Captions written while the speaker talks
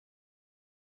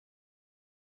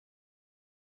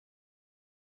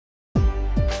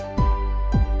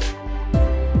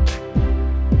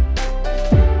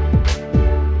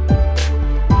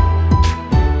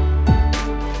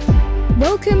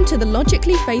to the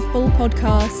Logically Faithful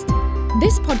podcast.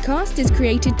 This podcast is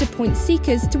created to point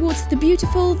seekers towards the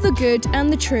beautiful, the good, and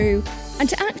the true, and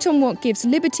to act on what gives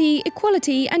liberty,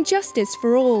 equality, and justice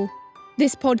for all.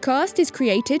 This podcast is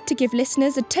created to give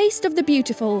listeners a taste of the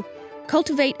beautiful,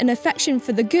 cultivate an affection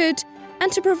for the good,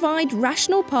 and to provide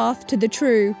rational path to the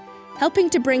true, helping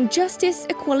to bring justice,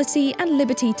 equality, and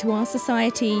liberty to our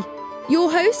society. Your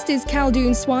host is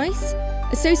Khaldoon Swice,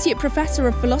 Associate Professor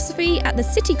of Philosophy at the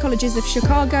City Colleges of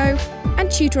Chicago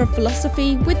and Tutor of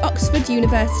Philosophy with Oxford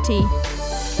University.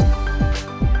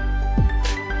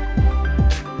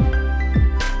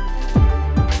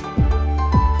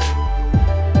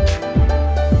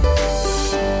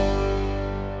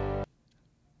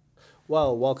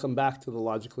 Well, welcome back to the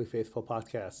Logically Faithful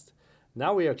podcast.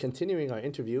 Now we are continuing our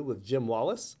interview with Jim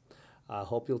Wallis. I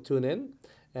hope you'll tune in,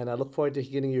 and I look forward to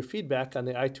getting your feedback on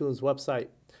the iTunes website.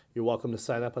 You're welcome to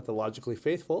sign up at the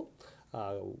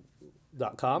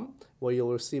logicallyfaithful.com, where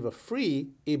you'll receive a free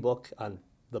ebook on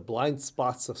the blind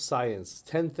spots of science,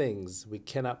 10 things we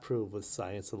cannot prove with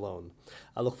science alone.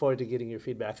 I look forward to getting your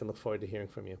feedback and look forward to hearing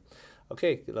from you.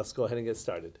 Okay, let's go ahead and get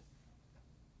started.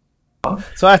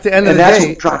 So at the end of the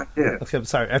day, okay, I'm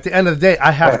sorry. At the end of the day,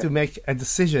 I have to make a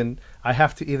decision. I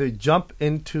have to either jump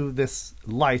into this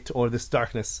light or this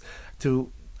darkness to,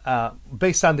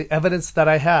 based on the evidence that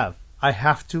I have. I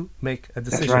have to make a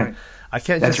decision. That's right. I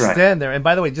can't just stand there. And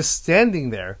by the way, just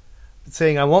standing there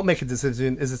saying I won't make a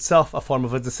decision is itself a form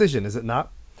of a decision, is it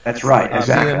not? That's right.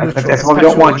 Exactly. That's why we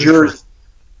don't want jurors.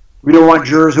 We don't want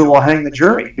jurors who will hang the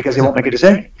jury because they won't make a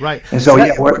decision. Right. And so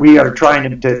we are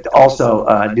trying to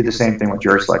also do the same thing with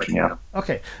jury selection. Yeah.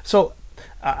 Okay. So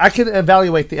I can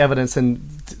evaluate the evidence, and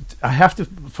I have to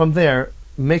from there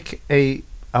make a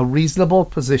reasonable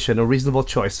position, a reasonable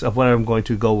choice of where I'm going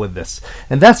to go with this.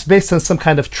 And that's based on some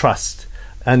kind of trust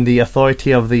and the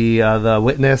authority of the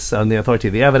witness and the authority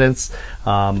of the evidence,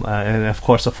 and of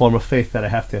course a form of faith that I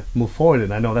have to move forward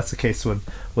in. I know that's the case with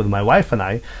my wife and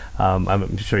I.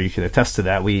 I'm sure you can attest to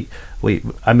that.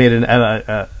 I made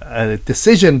a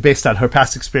decision based on her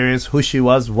past experience, who she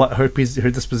was, what her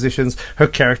dispositions, her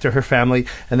character, her family,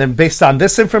 and then based on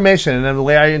this information and then the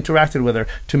way I interacted with her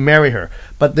to marry her.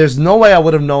 But there's no way I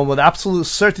would have known with absolute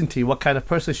certainty what kind of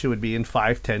person she would be in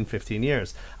 5, 10, 15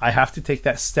 years. I have to take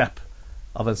that step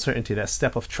of uncertainty, that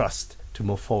step of trust to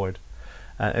move forward.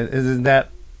 And isn't that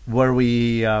where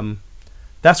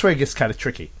that's where it gets kind of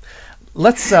tricky.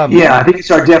 Let's I think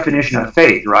it's our definition of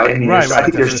faith, right? I mean, I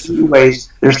think there's three ways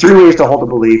to hold a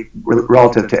belief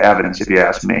relative to evidence, if you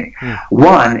ask me.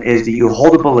 One is that you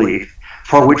hold a belief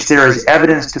for which there is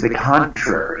evidence to the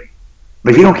contrary,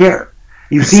 but you don't care.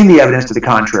 You've seen the evidence to the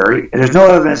contrary, and there's no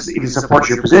evidence that even supports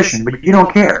your position, but you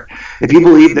don't care. If you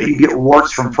believe that you get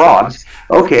warts from frogs,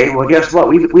 okay, well, guess what?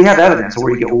 We have evidence of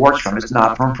where you get warts from. It's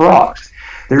not from frogs.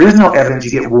 There is no evidence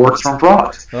you get warts from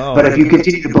frogs. But if you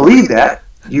continue to believe that,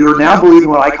 you're now believing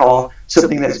what I call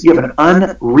something that's, you have an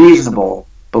unreasonable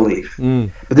belief.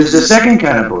 But there's a second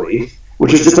kind of belief,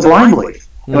 which is just a blind belief.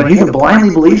 When you can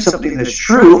blindly believe something that's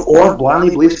true or blindly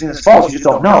believe something that's false, you just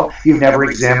don't know. You've never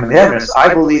examined the evidence.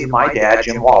 I believe my dad,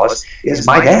 Jim Wallis, is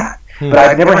my dad. But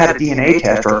I've never had a DNA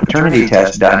test or a paternity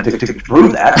test done to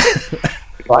prove that.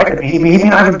 He may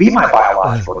not even be my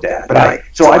biological dad.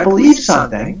 So I believe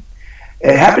something.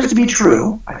 It happens to be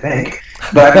true, I think,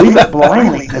 but I believe it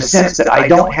blindly in the sense that I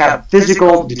don't have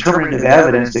physical determinative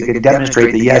evidence that could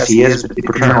demonstrate that, yes, he is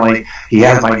paternally, he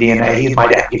has my DNA, he's my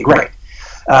dad. Great.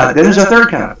 Then there's a third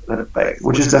kind of faith,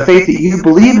 which is the faith that you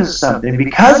believe in something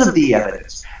because of the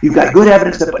evidence. You've got good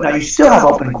evidence, but now you still have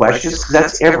open questions, because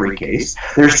that's every case.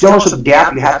 There's still some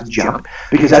gap you have to jump,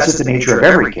 because that's just the nature of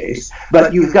every case.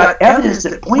 But you've got evidence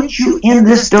that points you in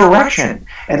this direction,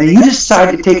 and then you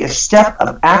decide to take a step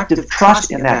of active trust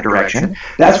in that direction.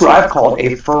 That's what I've called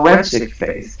a forensic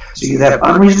faith. So you have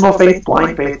unreasonable faith,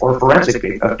 blind faith, or forensic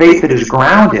faith, a faith that is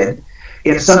grounded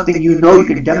in something you know you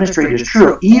can demonstrate is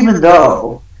true, even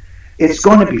though it's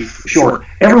going to be short.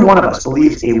 Every one of us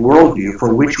believes a worldview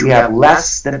for which we have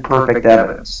less than perfect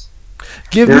evidence.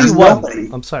 There's nobody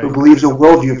who believes a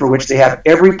worldview for which they have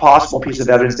every possible piece of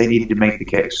evidence they need to make the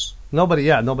case. Nobody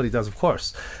does, of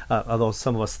course, although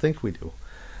some of us think we do.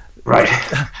 Right.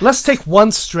 Let's take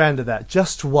one strand of that,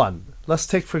 just one. Let's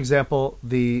take, for example,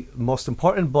 the most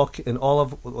important book in all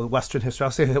of Western history.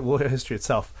 I'll say history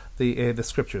itself, the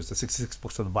Scriptures, the 66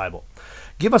 books of the Bible.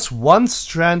 Give us one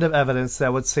strand of evidence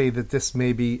that would say that this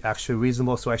may be actually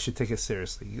reasonable, so I should take it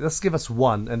seriously. Let's give us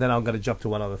one, and then I'm going to jump to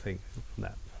one other thing from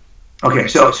that. Okay,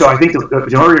 so I think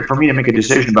in order for me to make a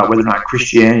decision about whether or not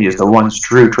Christianity is the one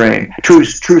true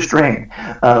strain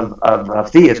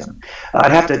of theism,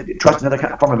 I'd have to trust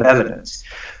another form of evidence,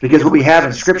 because what we have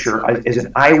in Scripture is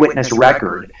an eyewitness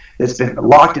record that's been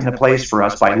locked into place for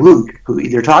us by Luke, who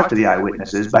either talked to the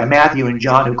eyewitnesses, by Matthew and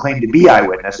John, who claim to be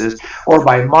eyewitnesses, or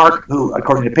by Mark, who,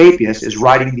 according to Papias, is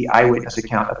writing the eyewitness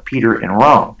account of Peter in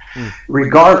Rome.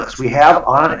 Regardless, we have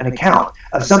on an account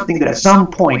of something that at some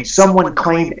point someone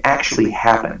claimed actually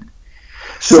happened.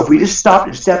 So if we just stop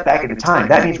and step back in time,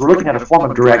 that means we're looking at a form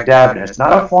of direct evidence,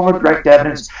 not a form of direct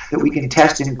evidence that we can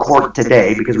test in court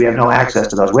today because we have no access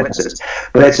to those witnesses.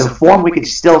 But it's a form we can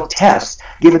still test,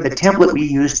 given the template we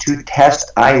use to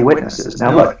test eyewitnesses.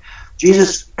 Now look,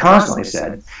 Jesus constantly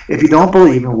said, if you don't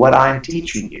believe in what I'm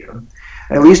teaching you,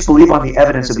 at least believe on the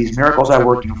evidence of these miracles I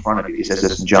worked in front of you. He says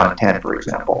this in John 10, for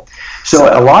example. So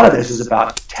a lot of this is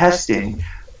about testing.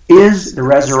 Is the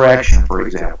resurrection, for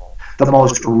example, the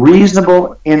most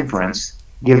reasonable inference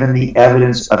given the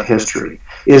evidence of history?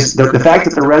 Is the fact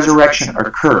that the resurrection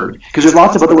occurred, because there's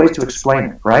lots of other ways to explain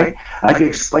it, right? I could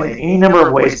explain it any number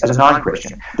of ways as a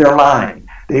non-Christian. They're lying.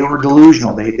 They were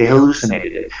delusional. They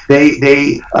hallucinated it.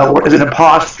 They were as an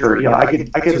imposter. I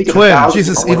could think of thousands.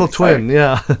 Jesus' evil twin.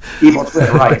 Yeah. Evil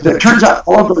twin, right. So it turns out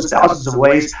all of those thousands of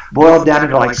ways boiled down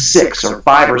into like 6 or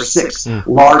 5 or 6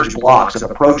 large blocks of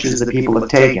approaches that people have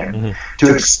taken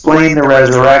to explain the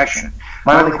resurrection.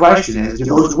 My only question is, do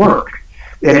those work?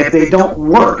 And if they don't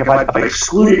work, if I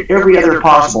excluded every other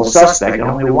possible suspect and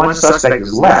only one suspect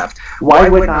is left, why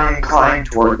wouldn't I incline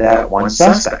toward that one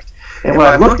suspect? And what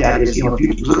I've looked at is, if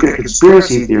you look at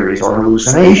conspiracy theories or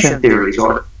hallucination theories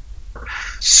or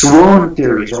swoon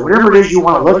theories or whatever it is you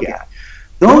want to look at,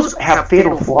 those have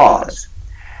fatal flaws.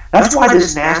 That's why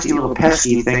this nasty little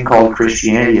pesky thing called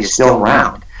Christianity is still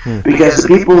around. Because the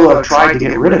people who have tried to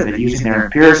get rid of it using their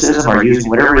empiricism or using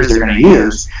whatever it is they're going to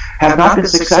use have not been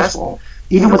successful,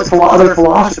 even with other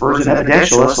philosophers and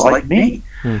evidentialists like me.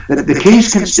 The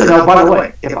case can still... Now, by the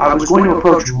way, if I was going to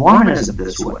approach Mormonism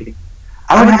this way,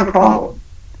 I would have a problem,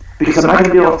 because I'm not going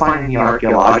to be able to find any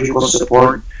archaeological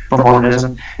support for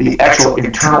Mormonism, the actual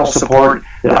internal support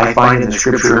that I find in the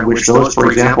Scripture, in which those, for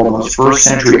example, those first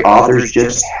century authors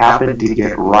just happened to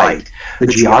get right. The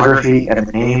geography and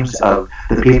the names of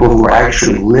the people who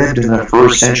actually lived in the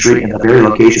first century in the very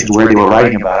locations where they were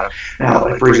writing about it. Now,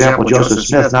 like, for example, Joseph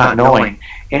Smith, not knowing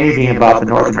anything about the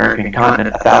North American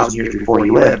continent 1,000 years before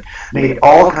he lived, made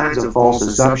all kinds of false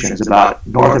assumptions about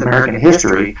North American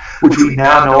history, which we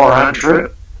now know are untrue.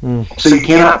 So you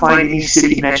cannot find any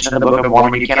city mentioned in the Book of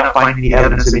Mormon. You cannot find any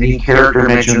evidence of any character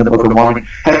mentioned in the Book of Mormon.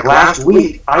 Heck, last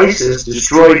week, ISIS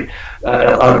destroyed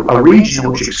a region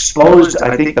which exposed,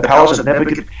 I think, the palace of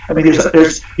Nebuchadnezzar. I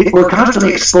mean, we're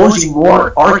constantly exposing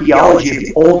more archaeology of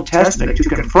the Old Testament to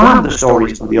confirm the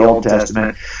stories of the Old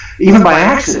Testament. Even by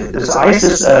accident, this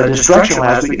ISIS destruction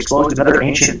last week exposed another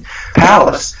ancient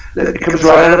palace that comes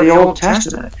right out of the Old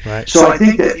Testament. Right. So I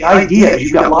think that the idea is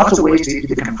you've got lots of ways to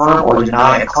either confirm or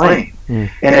deny a claim. And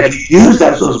if you use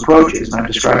those approaches, and I'm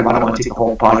describing, I don't want to take the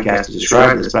whole podcast to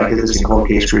describe this, but I did this in Cold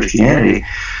Case Christianity,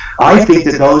 I think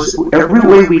that every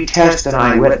way we test an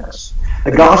eyewitness,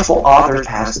 the gospel authors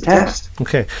pass the test.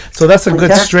 Okay, so that's a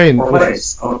good strain.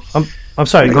 I'm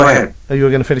sorry, go ahead. You were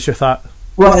going to finish your thought?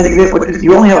 Well,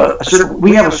 you only have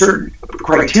we have a certain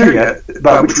criteria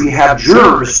by which we have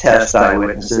jurors test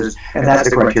eyewitnesses, and that's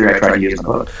the criteria I try to use in the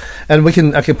book.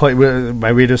 And I can point my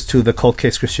readers to the Cold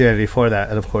Case Christianity for that,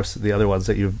 and of course the other ones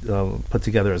that you've put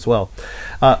together as well.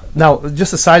 Now,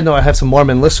 just a side note, I have some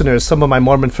Mormon listeners. Some of my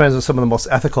Mormon friends are some of the most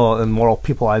ethical and moral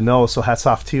people I know, so hats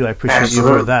off to you. I appreciate you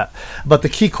for that. But the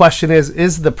key question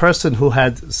is the person who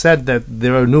had said that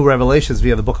there are new revelations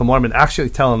via the Book of Mormon actually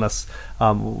telling us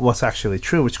what's actually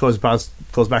true, which goes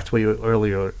back to your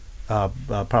earlier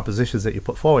propositions that you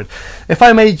put forward. If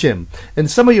I may, Jim, in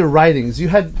some of your writings, you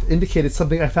had indicated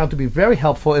something I found to be very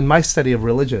helpful in my study of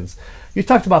religions. You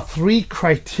talked about 3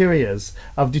 criterias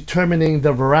of determining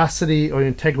the veracity or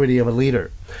integrity of a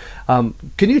leader.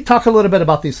 Can you talk a little bit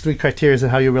about these 3 criteria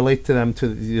and how you relate to them to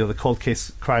the cold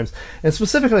case crimes, and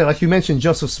specifically, like you mentioned,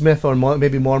 Joseph Smith or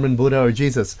maybe Mormon Buddha or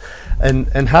Jesus,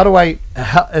 and how do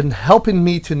and helping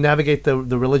me to navigate the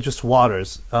religious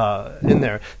waters in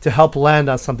there to help land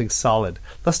on something solid.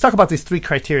 Let's talk about these 3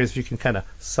 criteria if you can kind of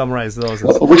summarize those.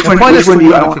 Which one do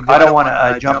you? I don't want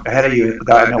to jump ahead of you.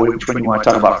 I know which one you want to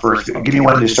talk about first. Give me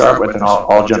one to start with, and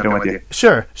I'll jump in with you.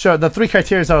 Sure. The 3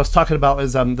 criteria I was talking about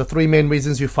is the 3 main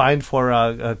reasons you find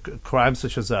for crimes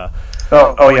such as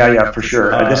yeah, for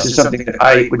sure. This is something that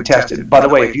I would test. By the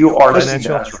way, if you are listening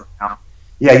to us right now,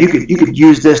 you could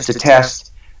use this to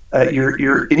test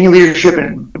your any leadership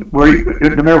in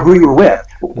no matter who you were with,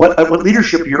 what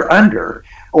leadership you're under,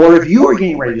 or if you are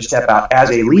getting ready to step out as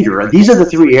a leader. These are the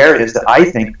three areas that I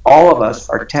think all of us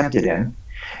are tempted in.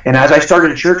 And as I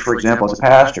started a church, for example, as a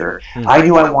pastor, I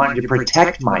knew I wanted to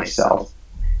protect myself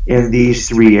in these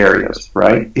three areas,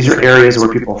 right? These are areas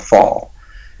where people fall.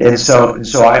 And so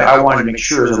I wanted to make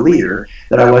sure as a leader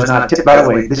that I was not, by the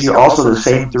way, these are also the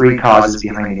same three causes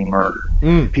behind any murder.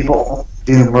 People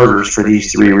do murders for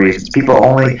these three reasons. People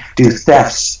only do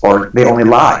thefts, or they only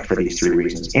lie for these three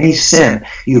reasons. Any sin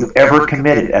you've ever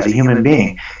committed as a human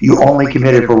being, you only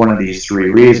committed for one of these three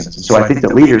reasons. And so I think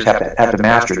that leaders have to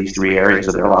master these three areas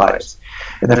of their lives.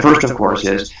 And the first, of course,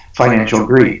 is financial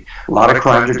greed. A lot of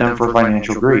crimes are done for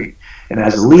financial greed. And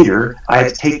as a leader, I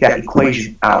have to take that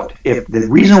equation out. If the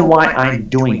reason why I'm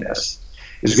doing this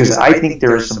is because I think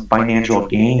there is some financial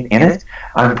gain in it,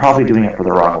 I'm probably doing it for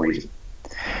the wrong reason.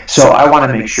 So I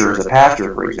want to make sure, as a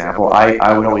pastor, for example,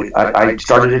 I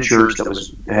started a church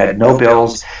that had no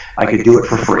bills. I could do it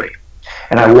for free,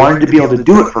 and I wanted to be able to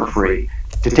do it for free,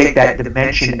 to take that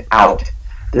dimension out.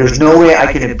 There's no way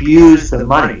I can abuse the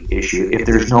money issue if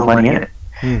there's no money in it.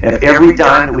 If every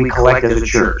dime that we collect as a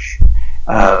church,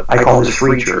 I call this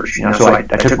free church. So I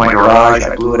took my garage,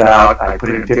 I blew it out, I put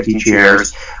in 50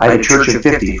 chairs. I had a church of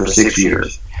 50 for 6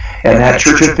 years. And that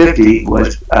church of 50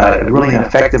 was really an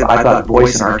effective, I thought,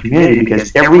 voice in our community,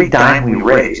 because every dime we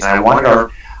raised, and I wanted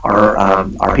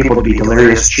our people to be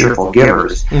delirious, cheerful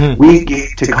givers, we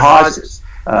gave to causes,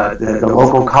 the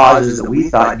local causes that we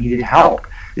thought needed help.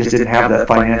 Just didn't have the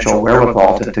financial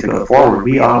wherewithal to go forward.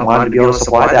 We wanted to be able to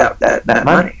supply that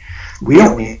money. We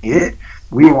don't need it.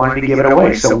 We wanted to give it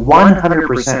away. So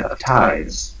 100% of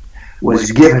tithes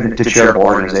was given to charitable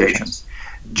organizations,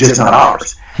 just not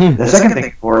ours. The second thing,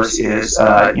 of course, is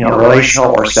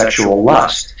relational or sexual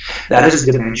lust. That is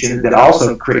a dimension that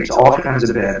also creates all kinds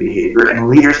of bad behavior, and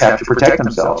leaders have to protect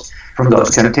themselves from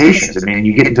those temptations. I mean,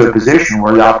 you get into a position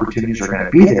where the opportunities are going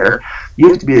to be there. You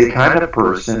have to be the kind of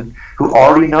person who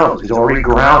already knows, who's already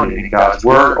grounded in God's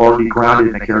Word, already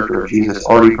grounded in the character of Jesus,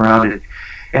 already grounded.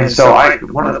 And so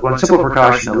one simple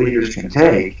precaution that leaders can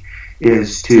take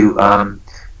is to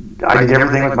I did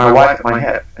everything with my wife in my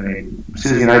head. I mean,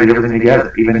 Susie and I did everything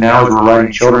together. Even now, as we're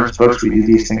writing children's books, we do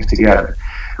these things together.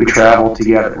 We travel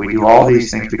together. We do all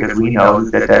these things because we know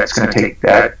that that's going to take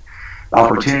that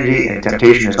opportunity, and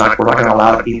temptation is not. We're not going to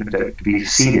allow it even to be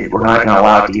seated. We're not going to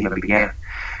allow it to even begin.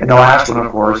 And the last one,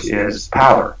 of course, is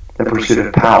power. The pursuit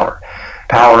of power.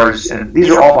 Powers, and these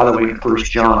are all, by the way, in 1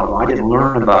 John. Although I didn't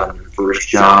learn about them in 1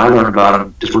 John. I learned about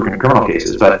them just working in criminal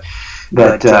cases, but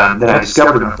then I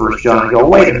discovered them in 1 John. I go,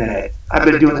 wait a minute, I've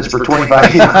been doing this for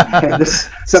 25 years, and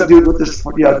some dude with this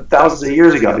thousands of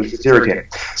years ago. It's irritating.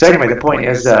 So anyway, the point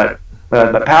is,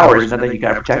 but power is something you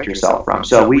got to protect yourself from.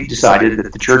 So we decided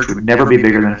that the church would never be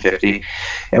bigger than 50,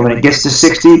 and when it gets to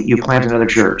 60, you plant another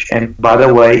church. And by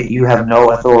the way, you have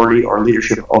no authority or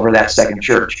leadership over that second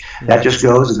church. That just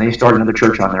goes, and they start another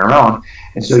church on their own.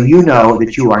 And so you know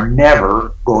that you are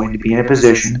never going to be in a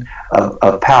position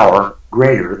of power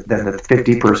greater than the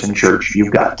 50-person church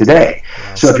you've got today.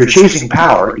 So if you're chasing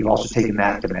power, you've also taken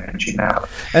that dimension out.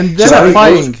 And then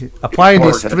applying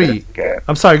these three. Okay.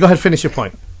 I'm sorry, go ahead, finish your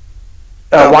point.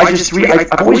 Why just three? I've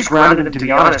always grounded them, to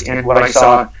be honest, in what I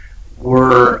saw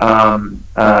were,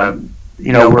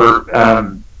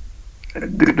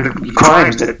 the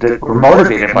crimes that were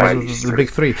motivated by these the big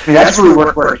three. I mean, that's really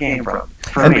where it came from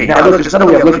for me. Now, look, there's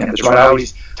another way of looking at this, right? I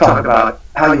always talk about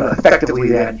how you effectively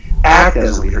then act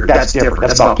as a leader. That's different.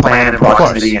 That's about plan and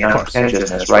proximity and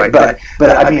unpretentiousness, right? But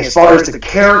I mean, as far as the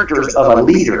characters of a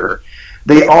leader,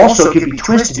 they also can be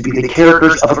twisted to be the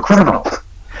characters of a criminal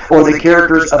or the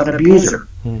characters of an abuser.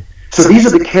 So these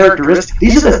are the characteristics,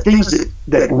 these are the things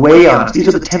that weigh on us. These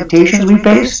are the temptations we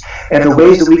face and the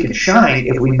ways that we can shine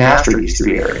if we master these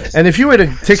three areas. And if you were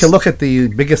to take a look at the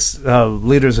biggest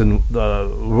leaders in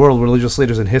world religious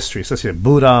leaders in history, such as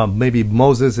Buddha, maybe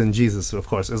Moses and Jesus, of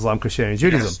course, Islam, Christianity,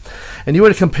 Judaism, and you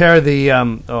were to compare the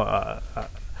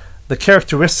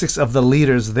characteristics of the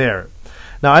leaders there.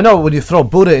 Now, I know when you throw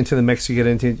Buddha into the mix, you get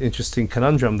into an interesting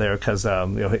conundrum there because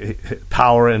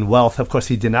power and wealth. Of course,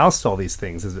 he denounced all these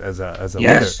things as a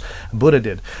leader. Buddha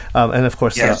did, and of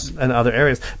course, and other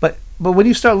areas. But when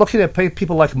you start looking at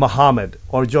people like Muhammad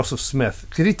or Joseph Smith,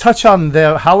 could you touch on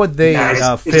how would they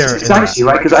fare? It's nice,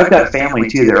 right? Because I've got family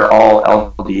too. They're all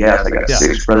LDS. I got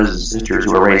 6 brothers and sisters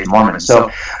who were raised Mormon. So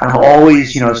I'm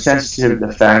always, sensitive to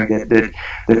the fact that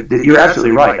you're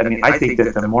absolutely right. I mean, I think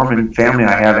that the Mormon family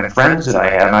I have and friends that I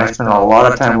have, and I spent a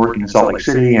lot of time working in Salt Lake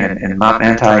City and Mount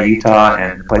Manti, Utah,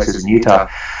 and places in Utah.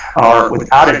 are,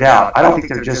 without a doubt, I don't think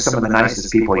they're just some of the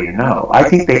nicest people you know. I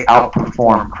think they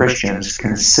outperform Christians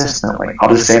consistently. I'll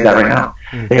just say that right now.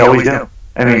 They always do.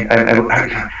 I mean,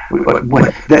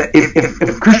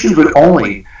 if Christians would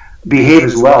only behave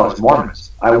as well as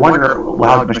Mormons, I wonder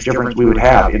how much difference we would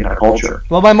have in our culture.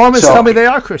 Well, my Mormons tell me they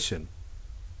are Christian.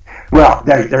 Well,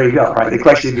 there you go. Right, the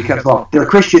question becomes: well, they're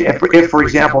Christian if, for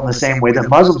example, in the same way that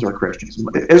Muslims are Christians.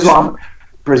 Islam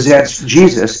presents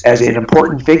Jesus as an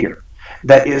important figure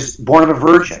that is born of a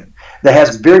virgin, that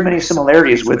has very many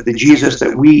similarities with the Jesus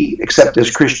that we accept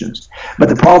as Christians. But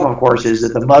the problem, of course, is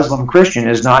that the Muslim Christian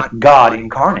is not God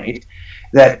incarnate.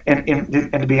 That, and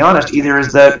to be honest, either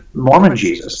is the Mormon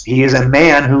Jesus. He is a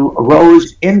man who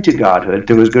rose into godhood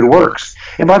through his good works.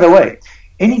 And by the way,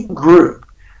 any group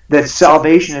that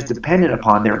salvation is dependent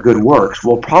upon their good works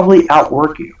will probably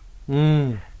outwork you.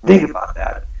 Think about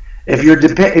that. If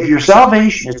your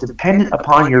salvation is dependent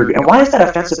upon your, and why is that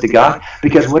offensive to God?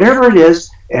 Because whatever it is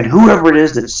and whoever it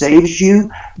is that saves you,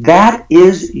 that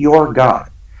is your God.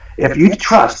 If you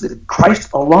trust that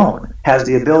Christ alone has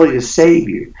the ability to save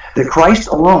you, that Christ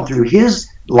alone through his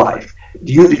life,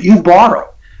 you borrow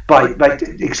by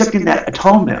accepting that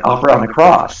atonement offered on the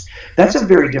cross, that's a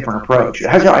very different approach.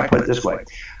 How I put it this way.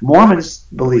 Mormons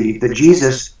believe that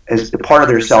Jesus is a part of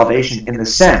their salvation in the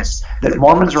sense that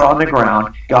Mormons are on the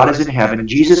ground, God is in heaven,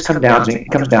 Jesus comes down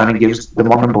and gives the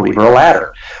Mormon believer a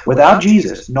ladder. Without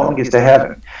Jesus, no one gets to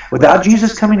heaven. Without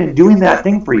Jesus coming and doing that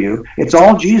thing for you, it's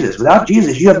all Jesus. Without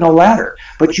Jesus, you have no ladder.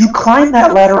 But you climb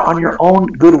that ladder on your own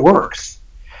good works.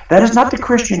 That is not the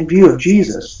Christian view of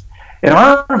Jesus. In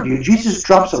our view, Jesus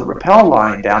drops a rappel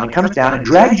line down and comes down and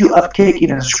drags you up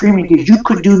kicking and screaming because you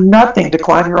could do nothing to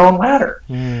climb your own ladder.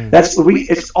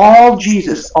 It's all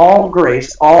Jesus, all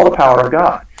grace, all the power of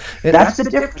God. That's the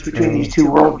difference between these two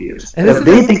worldviews. And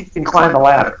they think you can climb the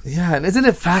ladder. Yeah, and isn't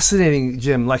it fascinating,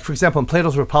 Jim? Like, for example, in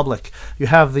Plato's Republic, you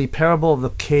have the parable of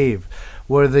the cave,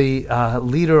 where the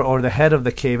leader or the head of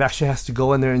the cave actually has to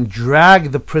go in there and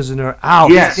drag the prisoner out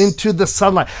into the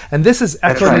sunlight. And this is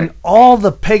echoed in all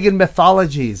the pagan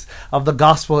mythologies of the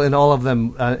gospel, in all of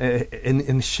them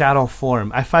in shadow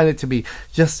form. I find it to be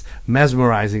just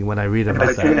mesmerizing when I read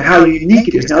about that. And how unique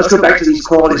it is. Now let's go back to these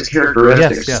qualities,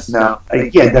 characteristics. Yes. Now,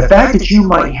 again, the fact that you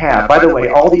might have, by the way,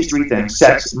 all these three things,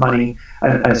 sex, money,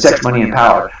 and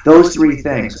power, those three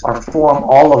things form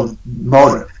all of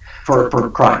motive for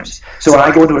crimes. So when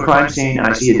I go into a crime scene and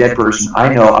I see a dead person,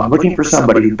 I know I'm looking for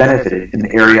somebody who benefited in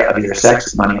the area of either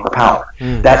sex, money, or power.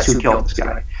 That's who killed this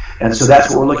guy. And so that's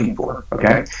what we're looking for,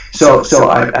 okay? So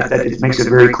it makes it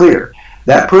very clear.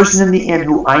 That person in the end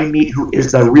who I meet who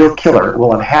is the real killer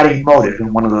will have had a motive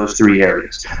in one of those three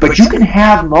areas. But you can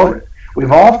have motive.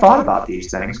 We've all thought about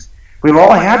these things. We've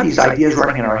all had these ideas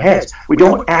running in our heads. We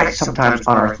don't act sometimes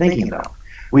on our thinking, though.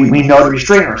 We know to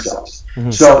restrain ourselves.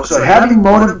 So having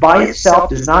motive by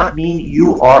itself does not mean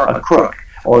you are a crook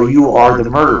or you are the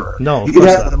murderer. No, you could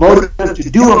have the motive to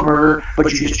do a murder,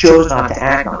 but you just chose not to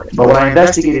act on it. But when I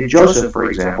investigated Joseph, for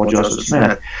example, Joseph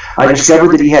Smith, I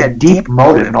discovered that he had deep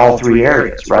motive in all three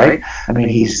areas, right? I mean,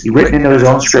 he's written into his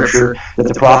own scripture that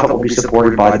the prophet will be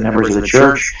supported by the members of the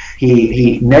church.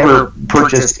 He never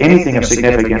purchased anything of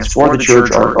significance for the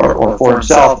church or for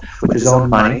himself with his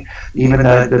own money. Even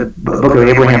the Book of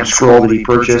Abraham scroll that he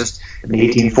purchased in the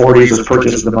 1840s was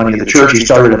purchased with the money of the church. He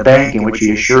started a bank in which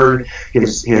he assured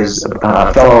his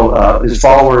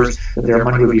followers that their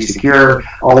money would be secure.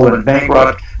 Although went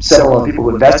bankrupt, several people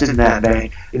who invested in that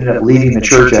bank ended up leaving the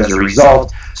church as a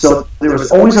result. So there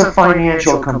was always a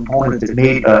financial component that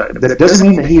made. That doesn't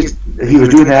mean that he was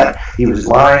doing that. He was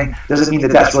lying. Doesn't mean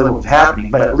that that's really what was happening.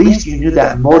 But at least you knew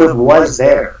that motive was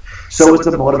there. So was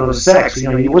the motive of sex. You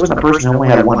know, he wasn't a person who only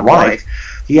had one wife.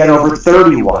 He had over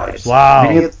 30 wives.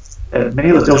 Wow. Many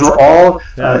of those were all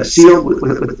sealed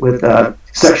with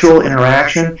sexual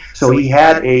interaction. So he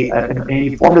had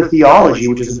a form of theology,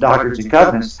 which is in Doctrines and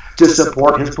Covenants, to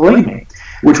support his polygamy,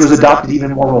 which was adopted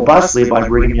even more robustly by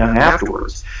Brigham Young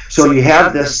afterwards. So you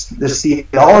have this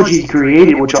theology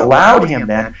created, which allowed him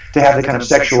then to have the kind of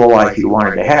sexual life he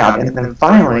wanted to have. And then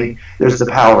finally, there's the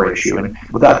power issue. And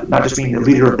without not just being the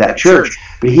leader of that church,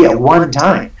 but he at one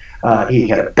time, he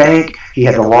had a bank. He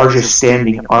had the largest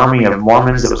standing army of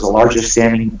Mormons. It was the largest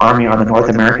standing army on the North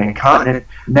American continent,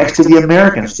 next to the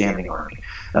American standing army.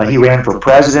 He ran for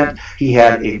president. He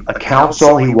had a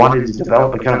council. He wanted to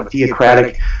develop a kind of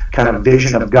theocratic kind of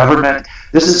vision of government.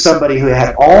 This is somebody who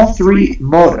had all three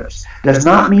motives. Does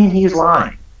not mean he's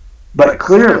lying. But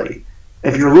clearly,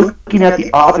 if you're looking at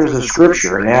the authors of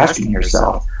Scripture and asking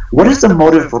yourself, what is the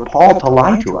motive for Paul to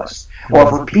lie to us? Or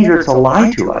for Peter to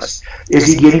lie to us? Is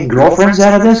he getting girlfriends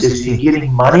out of this? Is he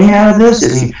getting money out of this?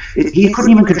 He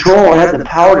couldn't even control or had the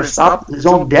power to stop his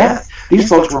own death. These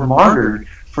folks were martyred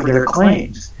for their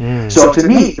claims. So to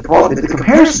me, the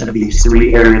comparison of these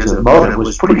three areas of motive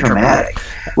was pretty dramatic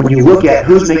when you look at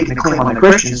who's making the claim on the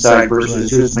Christian side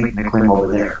versus who's making the claim over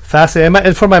there. Fascinating.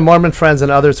 And for my Mormon friends and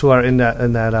others who are in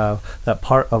that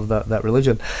part of that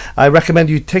religion, I recommend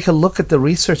you take a look at the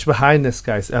research behind this,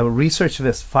 guys. Research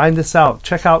this, find this out.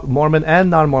 Check out Mormon and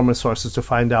non-Mormon sources to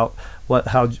find out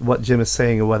what Jim is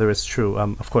saying and whether it's true.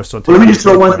 Of course, don't. Let me just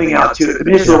throw one thing out too.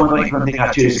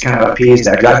 To kind of appease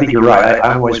that. I think you're right.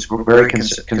 I'm always very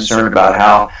concerned about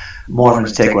how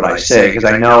Mormons take what I say, because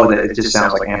I know that it just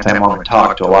sounds like anti-Mormon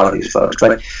talk to a lot of these folks.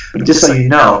 But just so you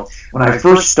know, when I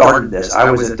first started this,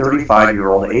 I was a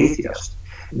 35-year-old atheist,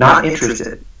 not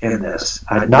interested in this,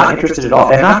 not interested at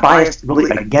all, and not biased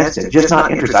really against it, just not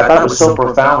interested. I thought it was so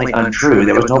profoundly untrue.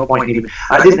 There was no point in even.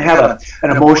 I didn't have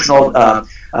an emotional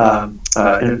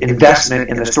investment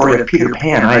in the story of Peter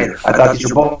Pan either. I thought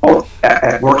these were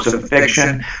both works of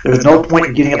fiction. There was no point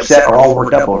in getting upset or all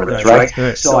worked up over this,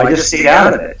 right? So I just stayed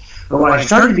out of it. But when I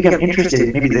started to become interested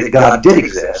in maybe that God did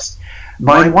exist,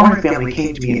 my Mormon family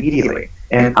came to me immediately,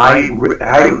 and I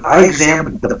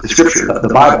examined the Scripture,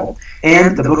 the Bible,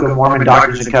 and the Book of Mormon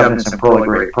Doctrines and Covenants and Pearl of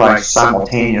Great Price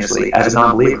simultaneously as a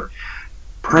non-believer,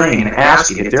 praying and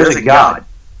asking, if there's a God,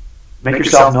 make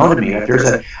yourself known to me. If there's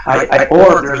or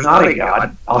if there's not a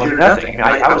God, I'll hear nothing.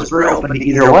 I was very open to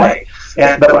either way.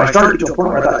 But when I started to a point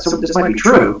where I thought, so this might be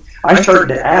true, I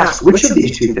started to ask which of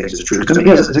these two things is true.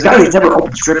 Because as a guy who's never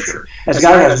opened Scripture, as a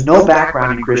guy who has no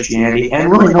background in Christianity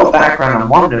and really no background on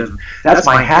Mormonism, that's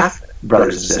my half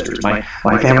brothers and sisters. My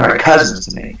family are cousins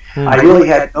to me. I really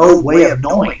had no way of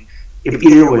knowing if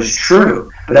either was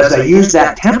true. But as I used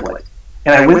that template,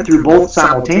 and I went through both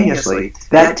simultaneously,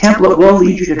 that template will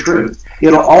lead you to truth.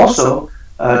 It'll also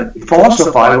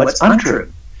falsify what's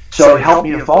untrue. So it helped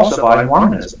me to falsify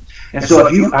Mormonism. And so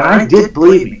and I did,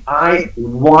 believe me, I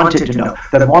wanted to know.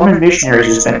 The Mormon missionaries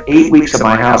who spent 8 weeks at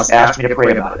my house asked me to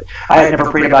pray about it. I had never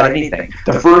prayed about anything.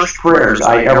 The first prayers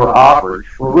I ever offered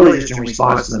were really just in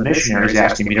response to the missionaries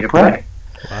asking me to pray.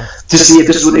 Wow. To see if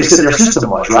this is what they said their system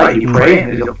was, right? You pray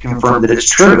and it'll confirm that it's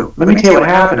true. Let me tell you what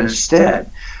happened instead.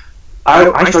 I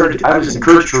was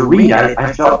encouraged to read.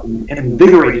 I felt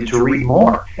invigorated to read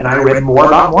more, and I read more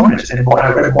about Mormonism, and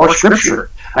I read more Scripture.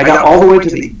 I got all the way to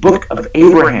the Book of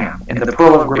Abraham and the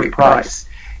Pearl of Great Price,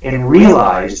 and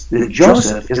realized that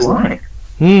Joseph is lying,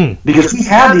 because we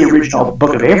have the original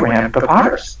Book of Abraham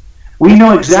papyrus. We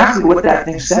know exactly what that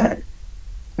thing said,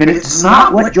 and it's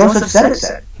not what Joseph said it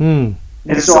said. And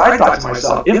so I thought to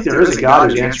myself, if there is a God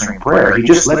who's answering prayer, He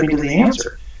just led me to the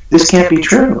answer. This can't be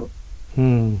true.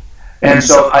 And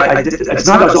so I did. It's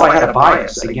not as though I had a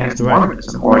bias against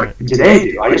Mormonism, or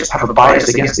today do. I just have a bias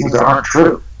against things that aren't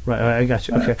true. Right, I got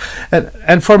you. Okay,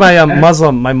 and for my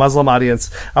Muslim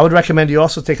audience, I would recommend you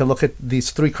also take a look at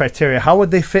these three criteria. How would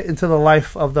they fit into the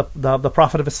life of the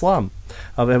Prophet of Islam,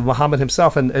 of Muhammad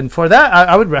himself? And for that,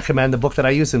 I would recommend the book that I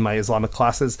use in my Islamic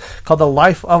classes called The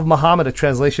Life of Muhammad, a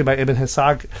translation by Ibn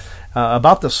Hisaq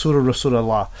about the Surah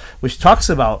Rasulullah, which talks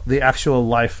about the actual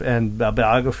life and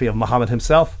biography of Muhammad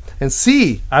himself. And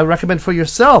I recommend for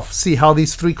yourself, see how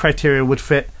these three criteria would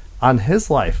fit on his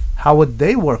life. How would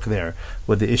they work there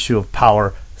with the issue of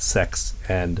power, sex,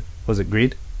 and was it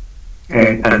greed?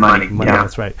 And money. Yeah.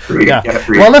 That's right. Greed. Yeah.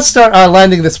 Greed. Well, let's start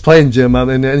landing this plane, Jim,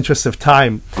 in the interest of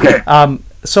time. Okay.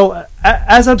 So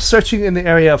as I'm searching in the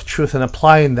area of truth and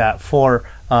applying that for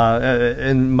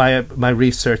in my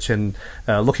research and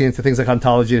looking into things like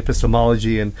ontology and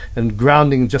epistemology and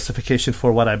grounding justification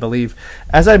for what I believe,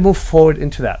 as I move forward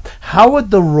into that, how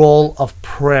would the role of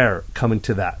prayer come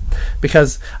into that?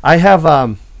 Because I have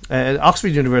at Oxford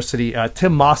University,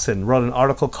 Tim Mawson wrote an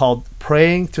article called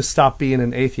 "Praying to Stop Being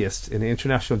an Atheist" in the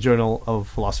International Journal of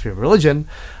Philosophy of Religion,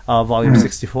 volume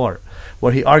 64,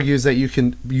 where he argues that you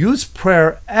can use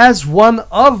prayer as one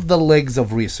of the legs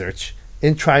of research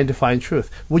in trying to find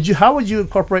truth. How would you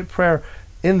incorporate prayer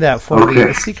in that for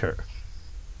the seeker?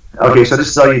 Okay, so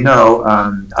just so you know,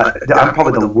 I'm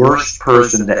probably the worst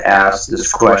person to ask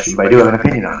this question, but I do have an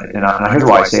opinion on it, and here's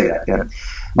why I say that.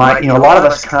 A lot of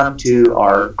us come to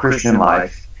our Christian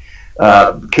life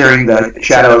carrying the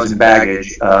shadows and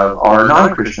baggage of our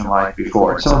non-Christian life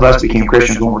before. Some of us became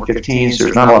Christians when we were 15, so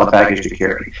there's not a lot of baggage to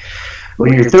carry.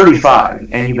 When you're 35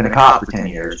 and you've been a cop for 10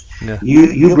 years,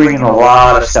 you bring in a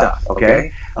lot of stuff,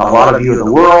 okay? A lot of view of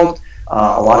the world,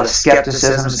 a lot of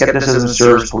skepticism. Skepticism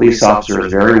serves police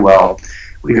officers very well.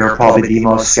 We are probably the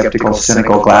most skeptical,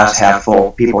 cynical, glass half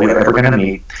full people you're ever going to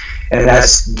meet. And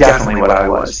that's definitely what I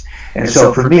was. And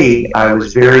so for me, I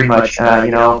was very much,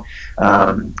 okay,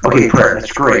 prayer,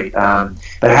 that's great. But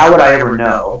how would I ever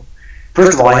know?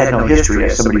 First of all, I had no history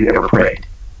as somebody who ever prayed,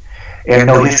 and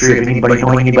no history of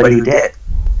knowing anybody who did.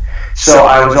 So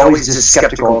I was always just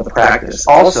skeptical of the practice.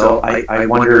 Also, I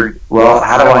wondered, well,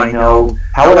 how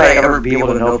would I ever be able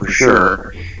to know for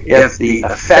sure if the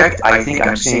effect I think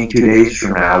I'm seeing 2 days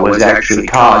from now was actually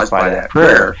caused by that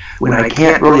prayer, when I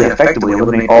can't really effectively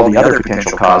eliminate all the other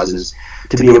potential causes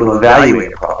to be able to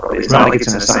evaluate it properly. It's not like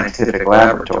it's in a scientific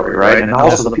laboratory, right? And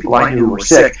also the people I knew who were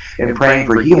sick and praying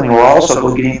for healing were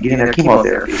also getting their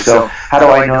chemotherapy. So how do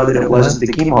I know that it wasn't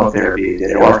the chemotherapy that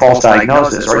did it, or a false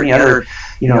diagnosis, or any other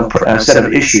set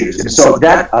of issues? And so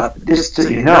that, just so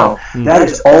you know, that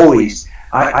is always,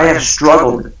 I have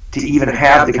struggled to even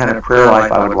have the kind of prayer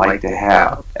life I would like to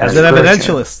have. As an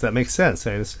evidentialist, that makes sense.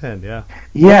 I understand, yeah.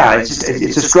 Yeah, it's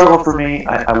a struggle for me.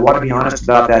 I want to be honest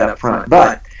about that up front.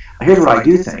 But here's what I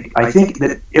do think. I think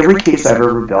that every case I've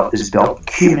ever built is built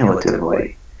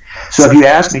cumulatively. So if you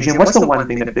ask me, Jim, what's the one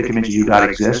thing that convinces you God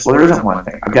exists? Well, there isn't one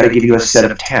thing. I've got to give you a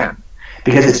set of 10.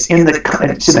 Because it's in the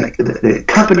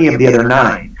company of the other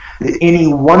 9 that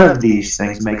any one of these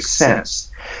things makes sense.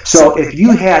 So if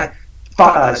you had,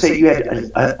 say you had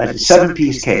a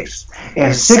 7-piece case,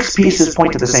 and 6 pieces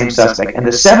point to the same suspect, and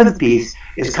the 7th piece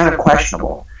is kind of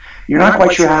questionable, you're not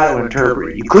quite sure how to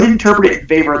interpret it. You could interpret it in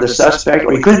favor of the suspect,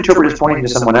 or you could interpret it as pointing to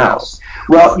someone else.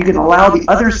 Well, you can allow the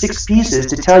other 6 pieces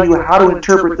to tell you how to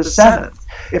interpret the 7th.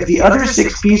 If the other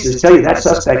 6 pieces tell you that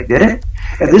suspect did it,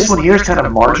 and this one here is kind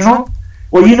of marginal,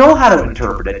 well, you know how to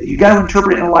interpret it. You got to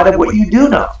interpret it in light of what you do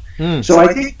know. So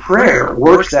I think prayer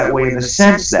works that way in the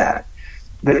sense that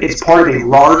it's part of a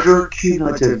larger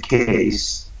cumulative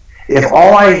case. If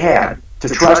all I had to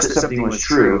trust that something was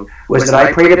true was that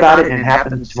I prayed about it and it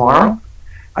happened tomorrow,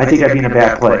 I think I'd be in a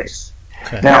bad place.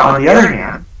 Okay. Now, on the other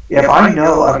hand, if I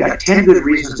know I've got 10 good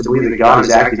reasons to believe that God is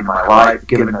acting in my life,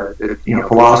 given the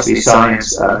philosophy,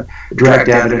 science, direct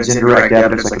evidence, indirect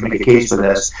evidence, I can make a case for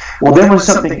this. Well, then when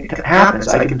something happens,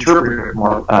 I can interpret it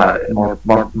more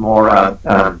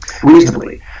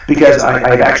reasonably, because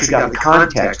I've actually got the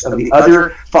context of the other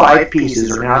 5 pieces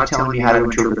are now telling me how to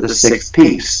interpret the 6th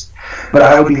piece. But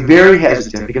I would be very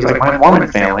hesitant, because like my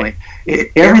Mormon family,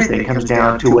 everything comes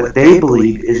down to what they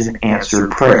believe is an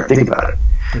answered prayer. Think about it.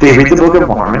 They read the Book of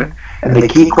Mormon, and the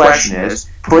key question is,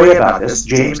 pray about this.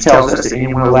 James tells us that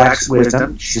anyone who lacks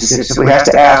wisdom simply has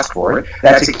to ask for it.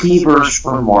 That's a key verse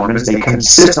for Mormons. They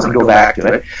consistently go back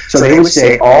to it. So they would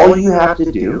say, all you have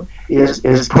to do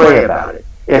is pray about it.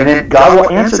 And then God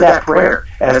will answer that prayer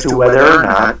as to whether or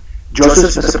not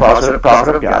Joseph Smith, the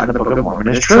prophet of God in the Book of Mormon,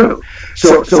 is true.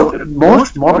 So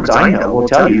most Mormons I know will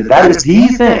tell you that is the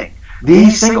thing, the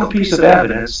single piece of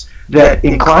evidence that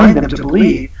inclined them to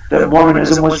believe that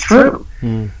Mormonism was true.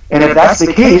 And if that's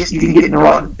the case, you can get in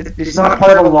it's not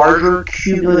part of a larger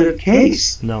cumulative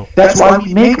case. No. That's why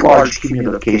we make large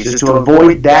cumulative cases, to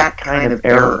avoid that kind of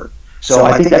error. So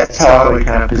I think that's how I would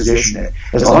kind of position it.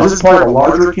 As long as it's part of a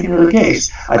larger cumulative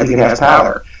case, I think it has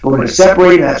power. But when it's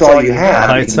separated, that's all you have.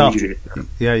 By itself. You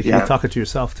can talk it to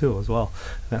yourself too, as well,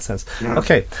 in that sense. Yeah.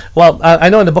 Okay. Well, I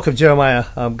know in the book of Jeremiah,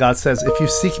 God says, if you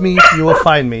seek me, you will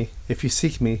find me, if you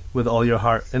seek me with all your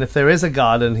heart. And if there is a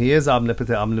God, and he is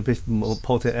omnipotent,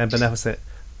 omnipotent, and beneficent,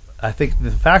 I think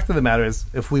the fact of the matter is,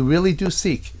 if we really do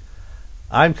seek,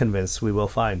 I'm convinced we will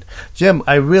find. Jim,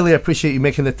 I really appreciate you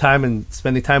making the time and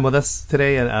spending time with us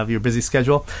today and of your busy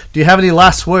schedule. Do you have any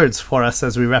last words for us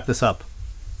as we wrap this up?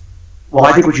 Well,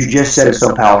 I think what you just said is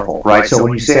so powerful, right? So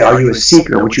when you say, are you a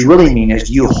seeker, what you really mean is,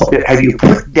 have you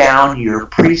put down your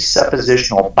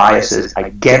presuppositional biases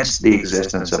against the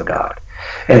existence of God?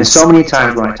 And so many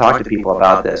times when I talk to people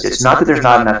about this, it's not that there's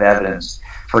not enough evidence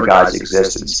for God's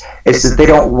existence. It's that they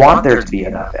don't want there to be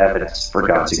enough evidence for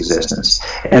God's existence.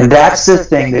 And that's the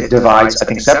thing that divides, I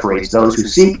think, separates those who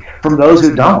seek from those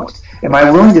who don't. Am I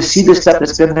willing to see this stuff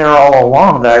that's been there all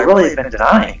along that I really have been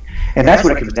denying? And that's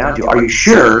what it comes down to. Are you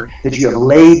sure that you have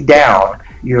laid down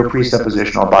your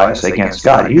presuppositional bias against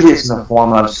God? Usually it's in the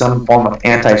form of some form of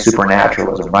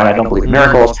anti-supernaturalism, right? I don't believe in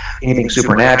miracles, anything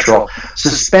supernatural.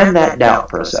 Suspend that doubt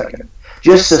for a second.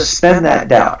 Just suspend that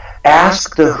doubt.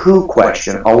 Ask the who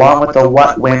question along with the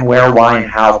what, when, where, why,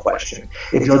 and how question.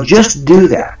 If you'll just do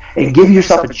that and give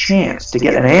yourself a chance to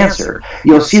get an answer,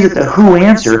 you'll see that the who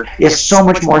answer is so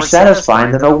much more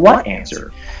satisfying than the what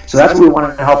answer. So that's what we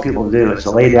want to help people do, is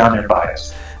to lay down their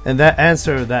bias. And that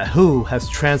answer, that who, has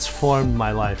transformed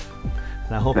my life.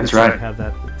 And I hope That's I right. have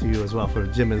that to you as well for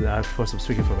Jim. And of course, I'm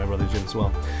speaking for my brother Jim as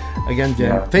well. Again,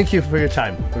 Jim, thank you for your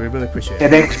time. We really appreciate it. Yeah,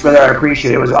 thanks, brother. I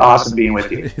appreciate it. It was awesome being with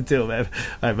you. You too, man.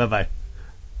 All right, bye-bye.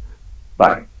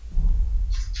 Bye.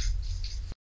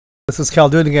 This is Cal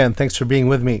Dude again. Thanks for being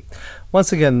with me.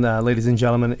 Once again, ladies and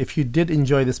gentlemen, if you did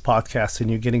enjoy this podcast and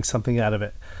you're getting something out of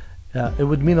it, it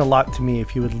would mean a lot to me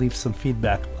if you would leave some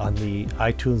feedback on the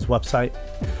iTunes website.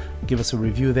 Give us a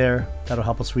review there. That'll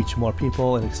help us reach more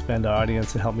people and expand our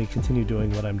audience and help me continue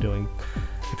doing what I'm doing.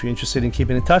 If you're interested in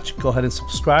keeping in touch, go ahead and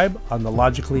subscribe on the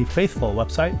Logically Faithful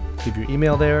website. Give your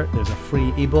email there. There's a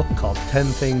free ebook called 10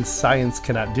 Things Science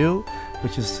Cannot Do,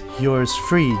 which is yours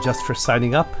free just for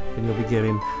signing up, and you'll be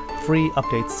getting free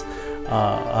updates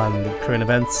on current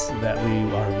events that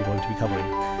we are going to be covering.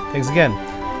 Thanks again.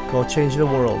 Go change the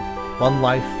world, one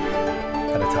life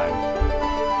at a time.